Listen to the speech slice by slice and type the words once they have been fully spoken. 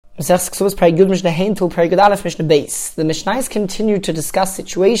The Mishnayos continue to discuss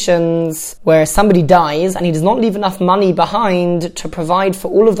situations where somebody dies and he does not leave enough money behind to provide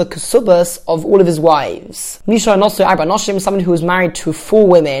for all of the Kesubos of all of his wives. Somebody who was married to 4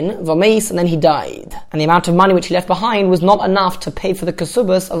 women, and then he died. And the amount of money which he left behind was not enough to pay for the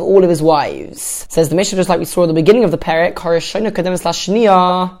Kesubos of all of his wives. Says the Mishnah, just like we saw at the beginning of the parak,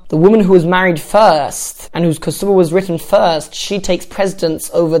 the woman who was married first and whose Kesubah was written first, she takes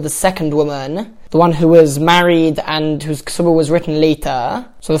precedence over the second woman, the one who was married and whose Kesubah was written later.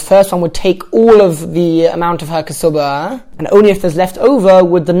 So the first one would take all of the amount of her Kesubah, and only if there's left over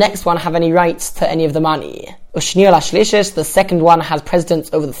would the next one have any rights to any of the money. The second one has precedence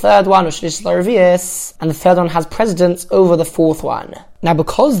over the third one, and the third one has precedence over the fourth one. Now,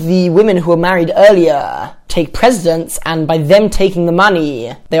 because the women who were married earlier take precedence, and by them taking the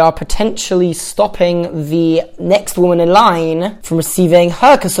money, they are potentially stopping the next woman in line from receiving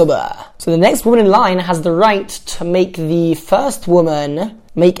her Kesubah. So the next woman in line has the right to make the first woman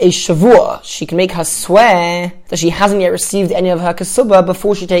make a shavua. She can make her swear that she hasn't yet received any of her Kesubah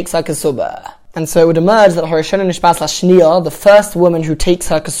before she takes her Kesubah. And so it would emerge that the first woman who takes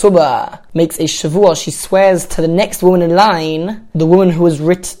her Kesubah makes a shavua. She swears to the next woman in line, the woman whose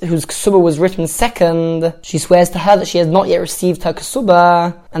Kesubah was written second. She swears to her that she has not yet received her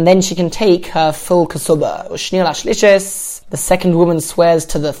Kesubah, and then she can take her full Kesubah. The second woman swears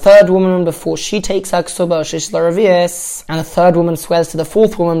to the third woman before she takes her Kesubah, and the third woman swears to the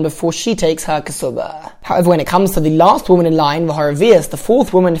fourth woman before she takes her Kesubah. However, when it comes to the last woman in line, the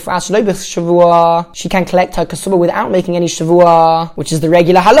fourth woman, she can collect her Kesubah without making any shavua, which is the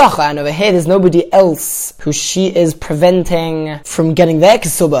regular halacha, and over here there's nobody else who she is preventing from getting their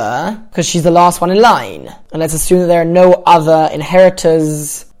Kesubah, because she's the last one in line. And let's assume that there are no other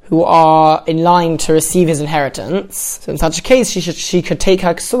inheritors who are in line to receive his inheritance. So in such a case, she could take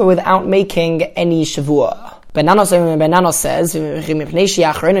her Kesubah without making any shavua. Benanos says,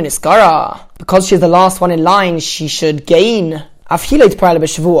 because she's the last one in line, she should gain. Also,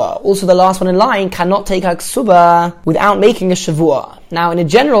 the last one in line cannot take her Kesubah without making a shavua. Now, in a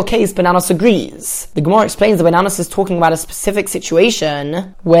general case, Benanos agrees. The Gemara explains that Benanos is talking about a specific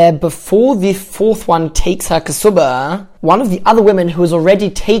situation where before the fourth one takes her Kesubah, one of the other women who has already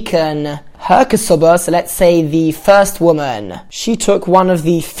taken her Kesubah, so let's say the first woman, she took one of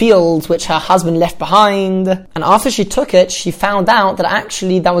the fields which her husband left behind, and after she took it, she found out that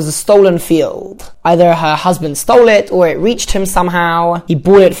actually that was a stolen field. Either her husband stole it, or it reached him somehow, he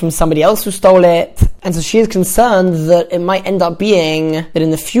bought it from somebody else who stole it, and so she is concerned that it might end up being that in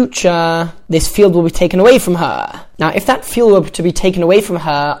the future, this field will be taken away from her. Now, if that field were to be taken away from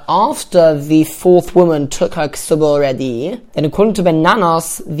her after the fourth woman took her Kesubah already, then according to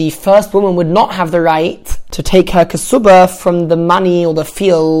Benanos, the first woman would not have the right to take her Kesubah from the money or the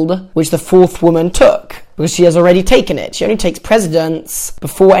field which the fourth woman took, because she has already taken it. She only takes precedence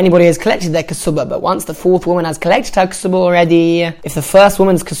before anybody has collected their Kesubah, but once the fourth woman has collected her Kesubah already, if the first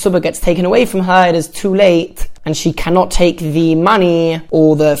woman's Kesubah gets taken away from her, it is too late, and she cannot take the money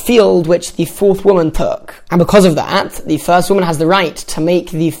or the field which the fourth woman took. And because of that, the first woman has the right to make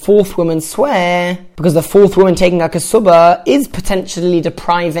the fourth woman swear, because the fourth woman taking her Kesubah is potentially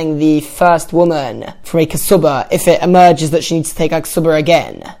depriving the first woman from a Kesubah if it emerges that she needs to take her Kesubah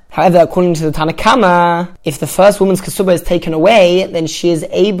again. However, according to the Tanna Kama, if the first woman's Kesubah is taken away, then she is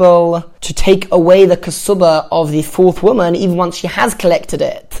able to take away the Kesubah of the fourth woman even once she has collected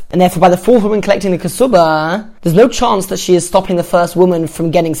it. And therefore, by the fourth woman collecting the Kesubah, there's no chance that she is stopping the first woman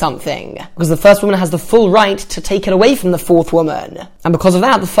from getting something, because the first woman has the full right to take it away from the fourth woman. And because of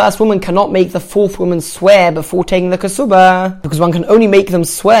that, the first woman cannot make the fourth woman swear before taking the Kesubah, because one can only make them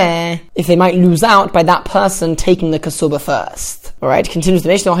swear if they might lose out by that person taking the Kesubah first. Alright, continues the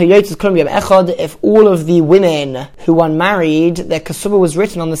Mishnah. If all of the women who were married, their Kesubah was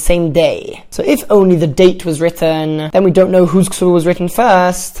written on the same day. So if only the date was written, then we don't know whose Kesubah was written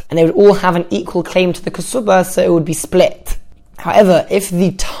first, and they would all have an equal claim to the Kesubah, so it would be split. However, if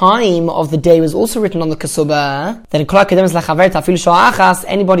the time of the day was also written on the Kesubah, then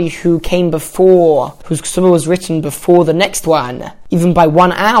anybody who came before, whose Kesubah was written before the next one, even by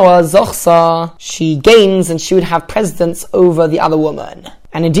 1 hour, Zochsa, she gains and she would have precedence over the other woman.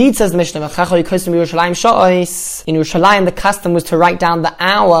 And indeed, says the Mishnah, in Yerushalayim the custom was to write down the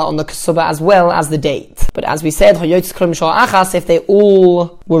hour on the Kesubah as well as the date. But as we said, if they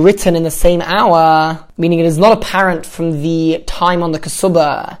all were written in the same hour, meaning it is not apparent from the time on the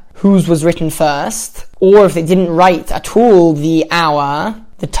Kesubah whose was written first, or if they didn't write at all the hour,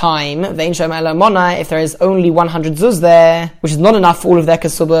 the time, if there is only 100 zuz there, which is not enough for all of their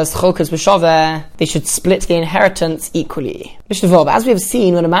kesubos, cholkas b'shaveh, they should split the inheritance equally. As we have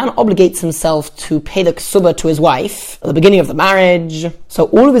seen, when a man obligates himself to pay the kesubah to his wife at the beginning of the marriage, so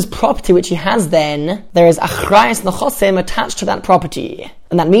all of his property which he has then, there is achrayas nechosim attached to that property.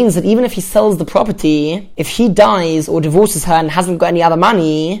 And that means that even if he sells the property, if he dies or divorces her and hasn't got any other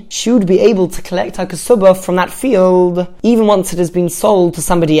money, she would be able to collect her kesubah from that field, even once it has been sold to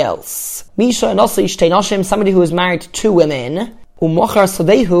somebody else. Misha and also ishtei noshim, somebody who is married to two women, umochar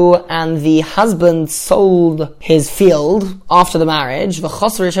sodehu, and the husband sold his field after the marriage,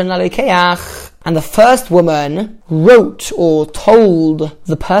 v'chosar rishon lalekeach, and the first woman wrote or told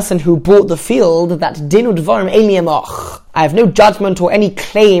the person who bought the field that dinu dvarim ein li emoch, I have no judgment or any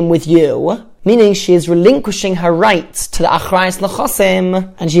claim with you, meaning she is relinquishing her rights to the achrayas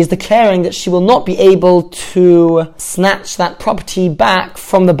nechosim, and she is declaring that she will not be able to snatch that property back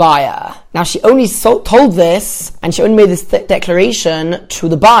from the buyer. Now she only told this, and she only made this declaration to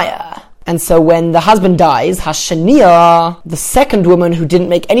the buyer. And so when the husband dies, Hashaniya, the second woman who didn't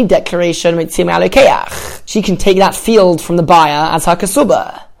make any declaration, she can take that field from the buyer as her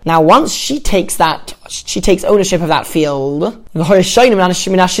kesubah. Now once she takes ownership of that field,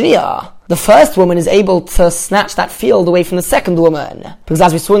 the first woman is able to snatch that field away from the second woman. Because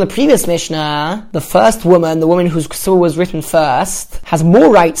as we saw in the previous Mishnah, the first woman, the woman whose kesubah was written first, has more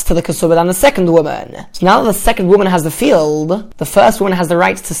rights to the kesubah than the second woman. So now that the second woman has the field, the first woman has the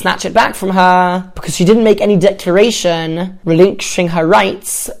rights to snatch it back from her, because she didn't make any declaration relinquishing her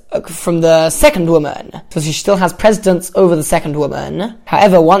rights from the second woman. So she still has precedence over the second woman.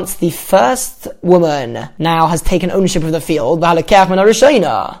 However, once the first woman now has taken ownership of the field,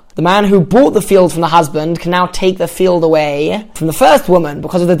 the man who bought the field from the husband can now take the field away from the first woman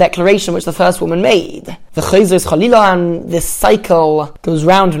because of the declaration which the first woman made. The chayzer is chalila, and this cycle goes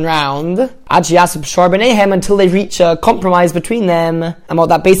round and round until they reach a compromise between them. And what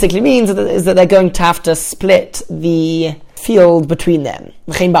that basically means is that they're going to have to split the field between them.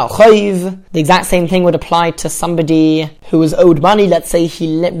 The exact same thing would apply to somebody who was owed money. Let's say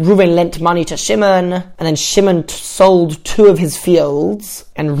Reuven lent money to Shimon, and then Shimon sold two of his fields,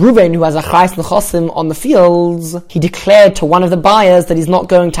 and Reuven, who has a achrayas nechosim on the fields, he declared to one of the buyers that he's not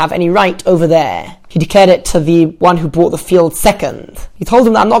going to have any right over there. He declared it to the one who bought the field second. He told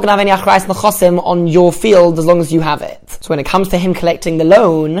him that I'm not going to have any achrayas nechosim on your field as long as you have it. So when it comes to him collecting the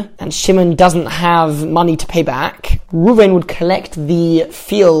loan, and Shimon doesn't have money to pay back, Reuven would collect the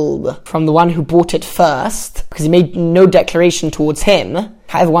field from the one who bought it first, because he made no declaration towards him.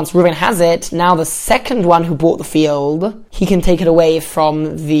 However, once Reuven has it, now the second one who bought the field, he can take it away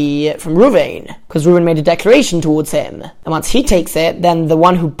from Reuven, because Reuven made a declaration towards him. And once he takes it, then the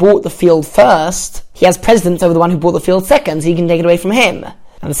one who bought the field first, he has precedence over the one who bought the field second, so he can take it away from him.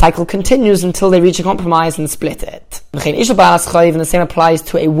 And the cycle continues until they reach a compromise and split it. And the same applies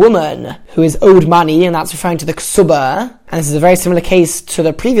to a woman who is owed money, and that's referring to the kesubah. And this is a very similar case to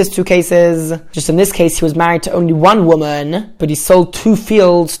the previous two cases. Just in this case, he was married to only one woman, but he sold two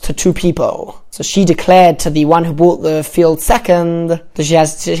fields to two people. So she declared to the one who bought the field second that she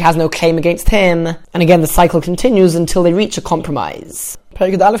has no claim against him. And again, the cycle continues until they reach a compromise. We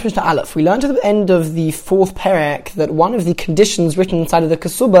learned at the end of the fourth perek that one of the conditions written inside of the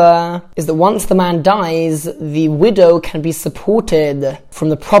kesubah is that once the man dies, the widow can be supported from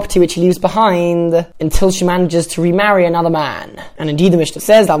the property which he leaves behind until she manages to remarry another man. And indeed the Mishnah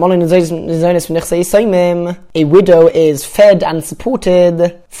says that a widow is fed and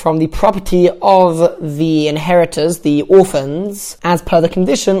supported from the property of the inheritors, the orphans, as per the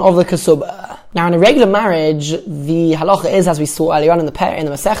condition of the kesubah. Now, in a regular marriage, the halacha is, as we saw earlier on in the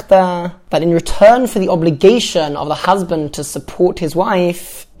Masechta, that in return for the obligation of the husband to support his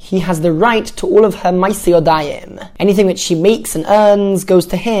wife, he has the right to all of her maaseh yodayim. Anything which she makes and earns goes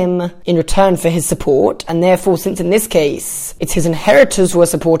to him in return for his support, and therefore, since in this case, it's his inheritors who are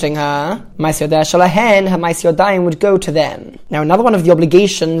supporting her, maaseh yodayim shalahen, her maaseh yodayim would go to them. Now, another one of the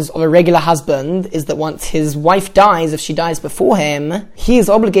obligations of a regular husband is that once his wife dies, if she dies before him, he is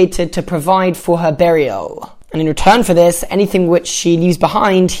obligated to provide for her burial. And in return for this, anything which she leaves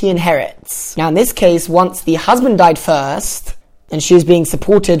behind, he inherits. Now, in this case, once the husband died first, and she is being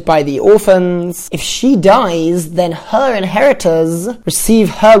supported by the orphans, if she dies, then her inheritors receive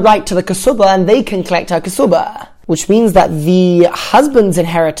her right to the kesubah, and they can collect her kesubah. which means that the husband's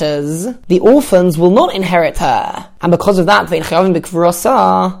inheritors, the orphans, will not inherit her. And because of that, they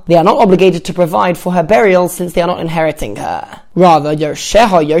are not obligated to provide for her burial since they are not inheriting her. Rather, her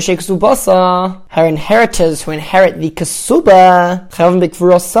inheritors who inherit the Kesubah,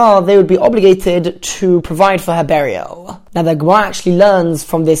 they would be obligated to provide for her burial. Now the Gemara actually learns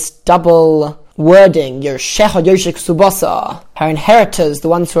from this double wording, her inheritors, the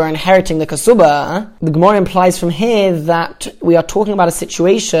ones who are inheriting the Kesubah. The Gemara implies from here that we are talking about a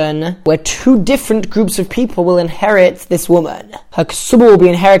situation where two different groups of people will inherit this woman. Her Kesubah will be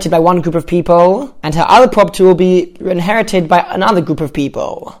inherited by one group of people, and her other property will be inherited by another group of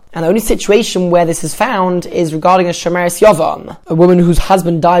people. And the only situation where this is found is regarding a Shomeres Yavam, a woman whose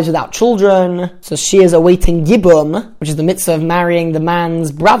husband dies without children, so she is awaiting Yibum, which is the mitzvah of marrying the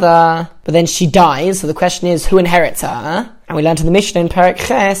man's brother, but then she dies, so the question is, who inherits her? And we learned in the Mishnah in Perek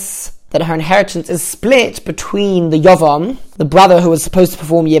Ches that her inheritance is split between the Yavam, the brother who was supposed to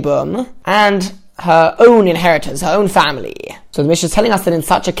perform Yibum, and her own inheritors, her own family. So the Mishnah is telling us that in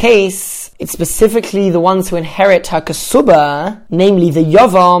such a case, it's specifically the ones who inherit her Kesubah, namely the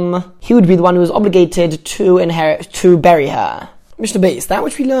Yavam, he would be the one who is obligated to bury her. Mishnah Beis, that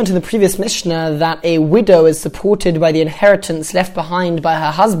which we learned in the previous Mishnah, that a widow is supported by the inheritance left behind by her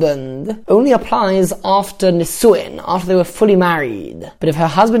husband, only applies after Nisuin, after they were fully married. But if her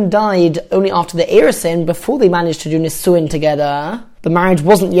husband died only after the Erusin, before they managed to do Nisuin together, the marriage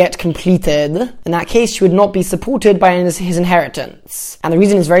wasn't yet completed, in that case she would not be supported by his inheritance. And the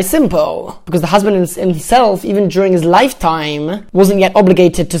reason is very simple, because the husband himself, even during his lifetime, wasn't yet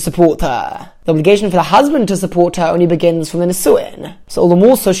obligated to support her. The obligation for the husband to support her only begins from the Nisuin. So all the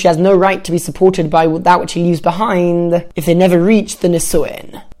more so she has no right to be supported by that which he leaves behind if they never reach the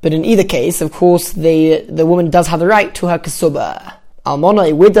Nisuin. But in either case, of course, the woman does have the right to her Kesubah. Almona,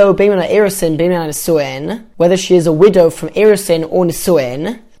 a widow, Beimana Erusin, Beimana Nisuin, whether she is a widow from Erusin or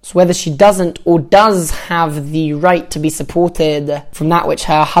Nisuin, so whether she doesn't or does have the right to be supported from that which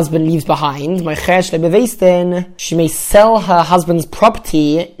her husband leaves behind, she may sell her husband's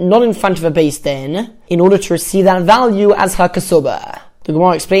property, not in front of a Beis Din, in order to receive that value as her Kesubah. The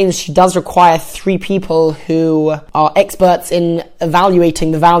Gemara explains she does require 3 people who are experts in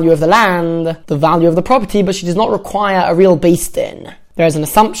evaluating the value of the land, the value of the property, but she does not require a real Beis Din. There is an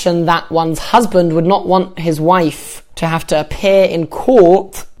assumption that one's husband would not want his wife to have to appear in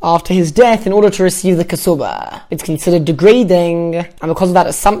court after his death in order to receive the Kesubah. It's considered degrading, and because of that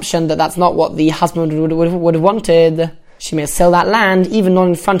assumption that that's not what the husband would have wanted, she may sell that land even not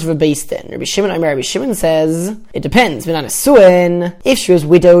in front of a Beis Din. Rabbi Shimon says, it depends. If she was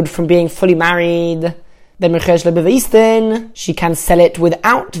widowed from being fully married, then she can sell it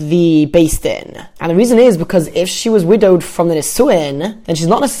without the Beis Din. And the reason is because if she was widowed from the Nisuin, then she's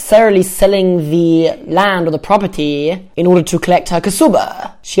not necessarily selling the land or the property in order to collect her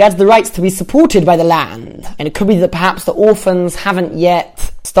Kesubah. She has the rights to be supported by the land. And it could be that perhaps the orphans haven't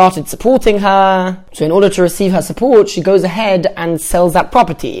yet started supporting her. So in order to receive her support, she goes ahead and sells that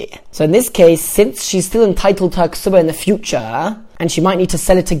property. So in this case, since she's still entitled to her Kesubah in the future, and she might need to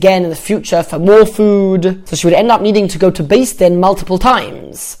sell it again in the future for more food, so she would end up needing to go to Beis Din multiple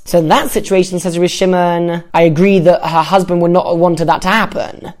times. So in that situation, says Rabbi Shimon, I agree that her husband would not have wanted that to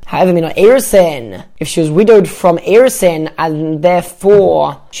happen. However, Erusin, if she was widowed from Erusin, and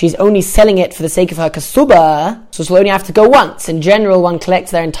therefore she's only selling it for the sake of her Kesubah, so she'll only have to go once. In general, one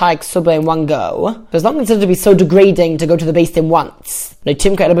collects their entire Kesubah in one go. So it's not considered to be so degrading to go to the Beis Din once. No,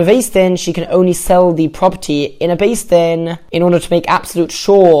 Timka at a Beis Din, she can only sell the property in a Beis Din in order to make absolute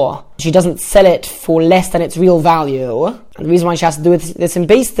sure she doesn't sell it for less than its real value. And the reason why she has to do this in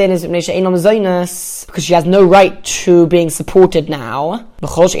Beis Din is because she has no right to being supported now.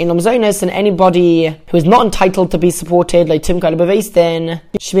 And anybody who is not entitled to be supported, like Timka at a Beis Din,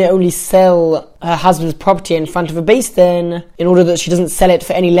 she may only sell her husband's property in front of a Beis Din in order that she doesn't sell it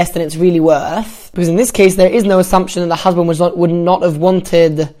for any less than it's really worth. Because in this case, there is no assumption that the husband would not have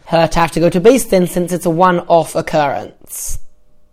wanted her to have to go to Beis Din, since it's a one-off occurrence.